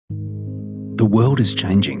The world is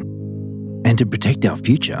changing, and to protect our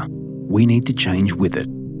future, we need to change with it.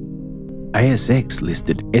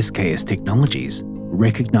 ASX-listed SKS Technologies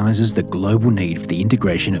recognises the global need for the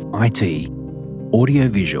integration of IT,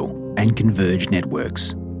 audiovisual and converged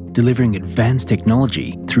networks, delivering advanced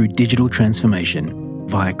technology through digital transformation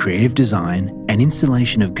via creative design and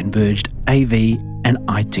installation of converged AV and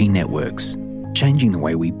IT networks, changing the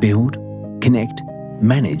way we build, connect,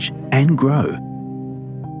 manage and grow.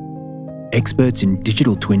 Experts in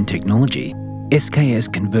digital twin technology,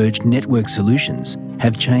 SKS Converged Network Solutions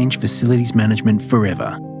have changed facilities management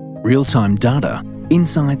forever. Real-time data,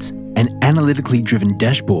 insights and analytically driven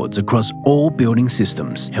dashboards across all building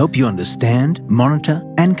systems help you understand, monitor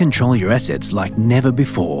and control your assets like never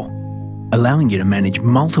before, allowing you to manage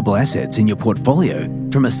multiple assets in your portfolio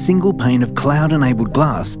from a single pane of cloud-enabled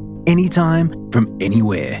glass anytime from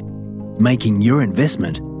anywhere, making your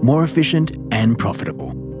investment more efficient and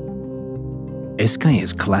profitable.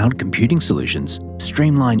 SKS Cloud Computing Solutions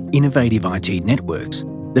streamline innovative IT networks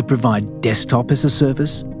that provide desktop as a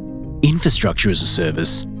service, infrastructure as a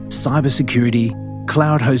service, cybersecurity,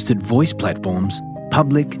 cloud-hosted voice platforms,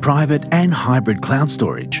 public, private and hybrid cloud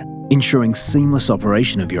storage, ensuring seamless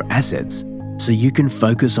operation of your assets so you can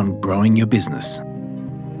focus on growing your business.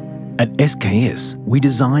 At SKS, we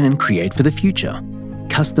design and create for the future.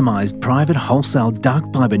 Customized private wholesale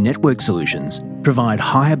dark fibre network solutions provide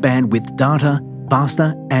higher bandwidth data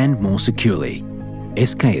faster and more securely.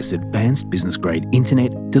 SKS Advanced Business Grade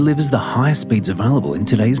Internet delivers the highest speeds available in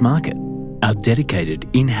today's market. Our dedicated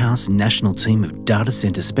in-house national team of data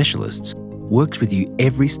centre specialists works with you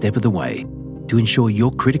every step of the way to ensure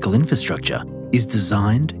your critical infrastructure is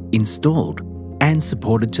designed, installed and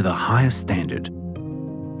supported to the highest standard.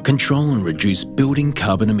 Control and reduce building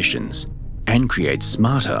carbon emissions and create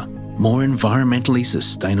smarter, more environmentally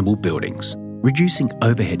sustainable buildings, reducing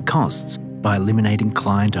overhead costs by eliminating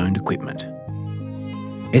client-owned equipment.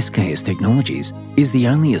 SKS Technologies is the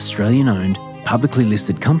only Australian-owned, publicly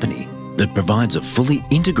listed company that provides a fully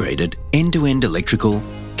integrated end-to-end electrical,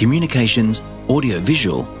 communications,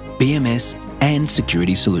 audiovisual, BMS and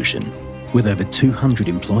security solution. With over 200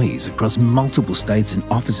 employees across multiple states and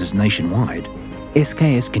offices nationwide,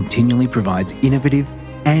 SKS continually provides innovative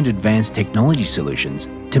and advanced technology solutions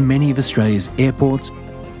to many of Australia's airports,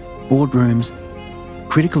 boardrooms,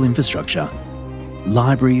 critical infrastructure,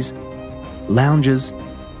 libraries, lounges,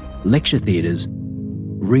 lecture theatres,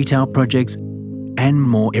 retail projects and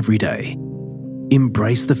more every day.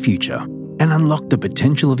 Embrace the future and unlock the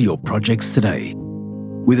potential of your projects today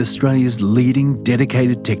with Australia's leading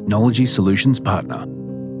dedicated technology solutions partner,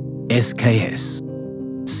 SKS.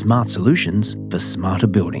 Smart solutions for smarter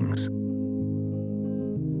buildings.